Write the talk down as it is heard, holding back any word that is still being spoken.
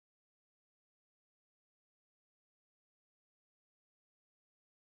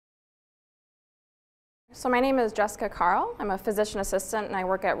So my name is Jessica Karl. I'm a physician assistant and I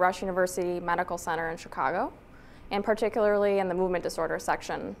work at Rush University Medical Center in Chicago, and particularly in the movement disorder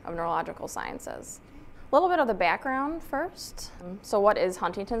section of neurological sciences. A little bit of the background first. So what is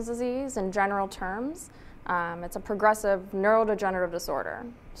Huntington's disease in general terms? It's a progressive neurodegenerative disorder.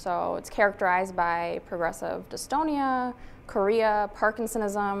 So it's characterized by progressive dystonia, chorea,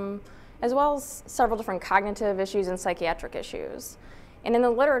 Parkinsonism, as well as several different cognitive issues and psychiatric issues. And in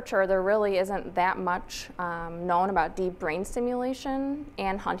the literature, there really isn't that much known about deep brain stimulation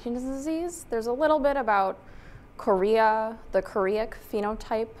and Huntington's disease. There's a little bit about chorea, the choreic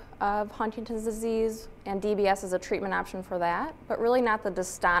phenotype of Huntington's disease, and DBS is a treatment option for that, but really not the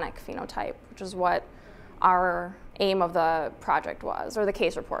dystonic phenotype, which is what our aim of the project was, or the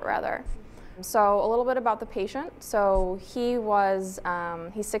case report rather. So a little bit about the patient. So he's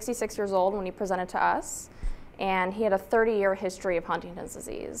 66 years old when he presented to us, and he had a 30-year history of Huntington's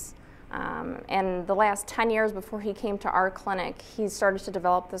disease. And the last 10 years before he came to our clinic, he started to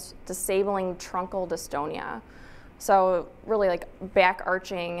develop this disabling truncal dystonia. So really like back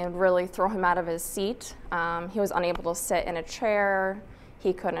arching and really throw him out of his seat. He was unable to sit in a chair.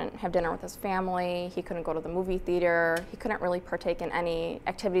 He couldn't have dinner with his family. He couldn't go to the movie theater. He couldn't really partake in any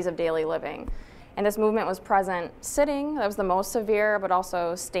activities of daily living. And this movement was present sitting, that was the most severe, but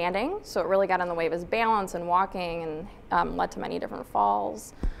also standing. So it really got in the way of his balance and walking and led to many different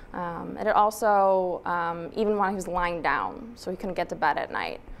falls. And it also, even when he was lying down, so he couldn't get to bed at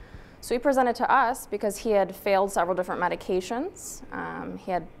night. So he presented to us because he had failed several different medications.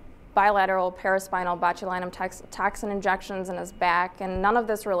 He had bilateral paraspinal botulinum toxin injections in his back, and none of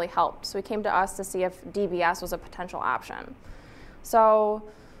this really helped. So he came to us to see if DBS was a potential option. So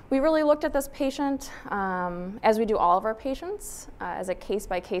we really looked at this patient, as we do all of our patients, as a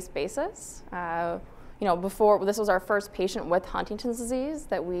case-by-case basis. You know, this was our first patient with Huntington's disease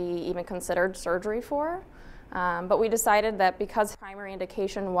that we even considered surgery for. But we decided that because primary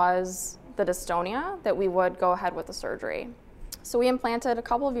indication was the dystonia, that we would go ahead with the surgery. So we implanted a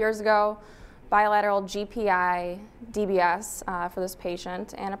couple of years ago bilateral GPI DBS for this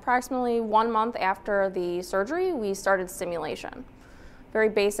patient, and approximately 1 month after the surgery, we started stimulation. Very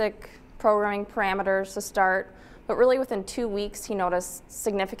basic programming parameters to start, but really within 2 weeks, he noticed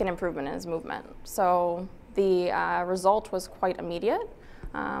significant improvement in his movement. So the result was quite immediate.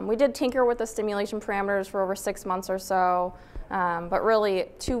 We did tinker with the stimulation parameters for over 6 months or so, but really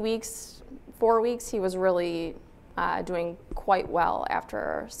 2 weeks, 4 weeks, he was really doing quite well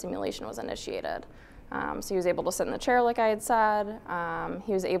after stimulation was initiated. So he was able to sit in the chair like I had said.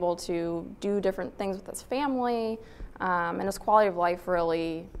 He was able to do different things with his family, and his quality of life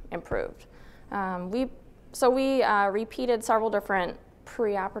really improved. We repeated several different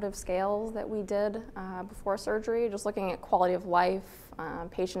preoperative scales that we did before surgery, just looking at quality of life,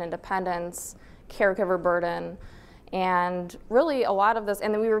 patient independence, caregiver burden, and really a lot of this,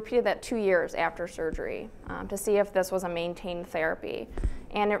 and then we repeated that 2 years after surgery to see if this was a maintained therapy.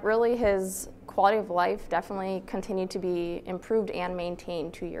 And it really, his quality of life definitely continued to be improved and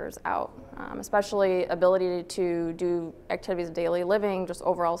maintained 2 years out, especially ability to do activities of daily living, just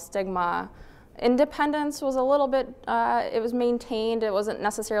overall stigma. Independence was a little bit, it was maintained. It wasn't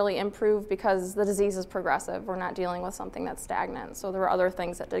necessarily improved because the disease is progressive. We're not dealing with something that's stagnant. So there were other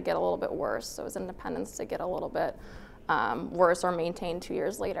things that did get a little bit worse. So his independence did get a little bit worse or maintained 2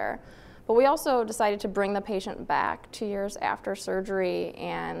 years later. But we also decided to bring the patient back 2 years after surgery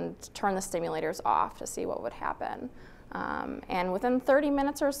and turn the stimulators off to see what would happen. And within 30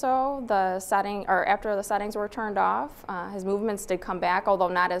 minutes or so, after the settings were turned off, his movements did come back, although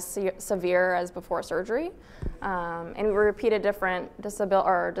not as severe as before surgery. And we repeated different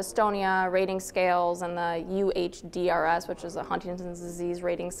dystonia rating scales and the UHDRS, which is a Huntington's disease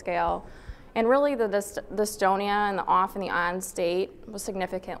rating scale. And really the dystonia and the off and the on state was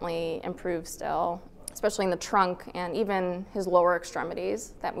significantly improved still, especially in the trunk and even his lower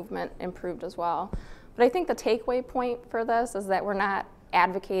extremities. That movement improved as well. But I think the takeaway point for this is that we're not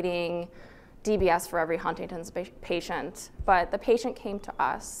advocating DBS for every Huntington's patient, but the patient came to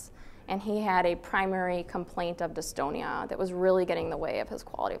us and he had a primary complaint of dystonia that was really getting in the way of his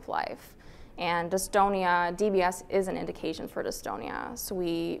quality of life. And dystonia, DBS is an indication for dystonia, so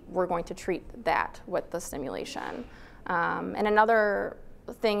we're going to treat that with the stimulation. And another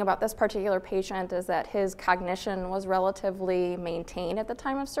thing about this particular patient is that his cognition was relatively maintained at the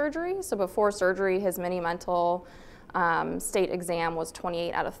time of surgery. So before surgery, his mini-mental state exam was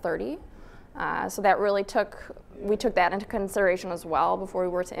 28 out of 30. So that really we took that into consideration as well before we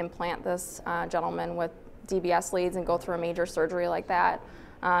were to implant this gentleman with DBS leads and go through a major surgery like that.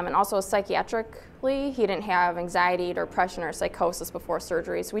 And also psychiatrically, he didn't have anxiety, depression, or psychosis before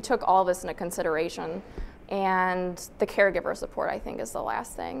surgery. So we took all this into consideration. And the caregiver support, I think, is the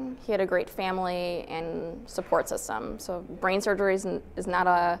last thing. He had a great family and support system. So brain surgery is not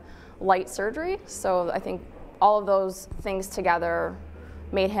a light surgery. So I think all of those things together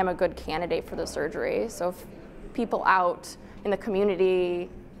made him a good candidate for the surgery. So if people out in the community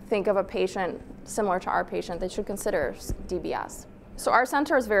think of a patient similar to our patient, they should consider DBS. So our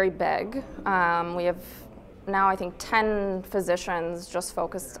center is very big. We have now, I think, 10 physicians just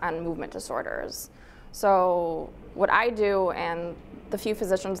focused on movement disorders. So what I do and the few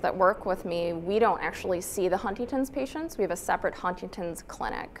physicians that work with me, we don't actually see the Huntington's patients. We have a separate Huntington's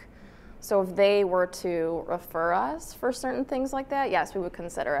clinic. So if they were to refer us for certain things like that, yes, we would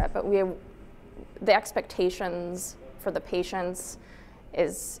consider it. But the expectations for the patients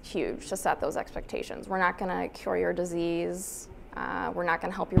is huge to set those expectations. We're not going to cure your disease. We're not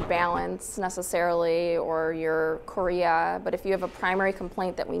going to help your balance necessarily or your chorea. But if you have a primary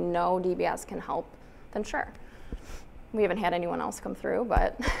complaint that we know DBS can help, then sure. We haven't had anyone else come through,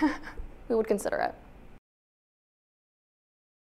 but we would consider it.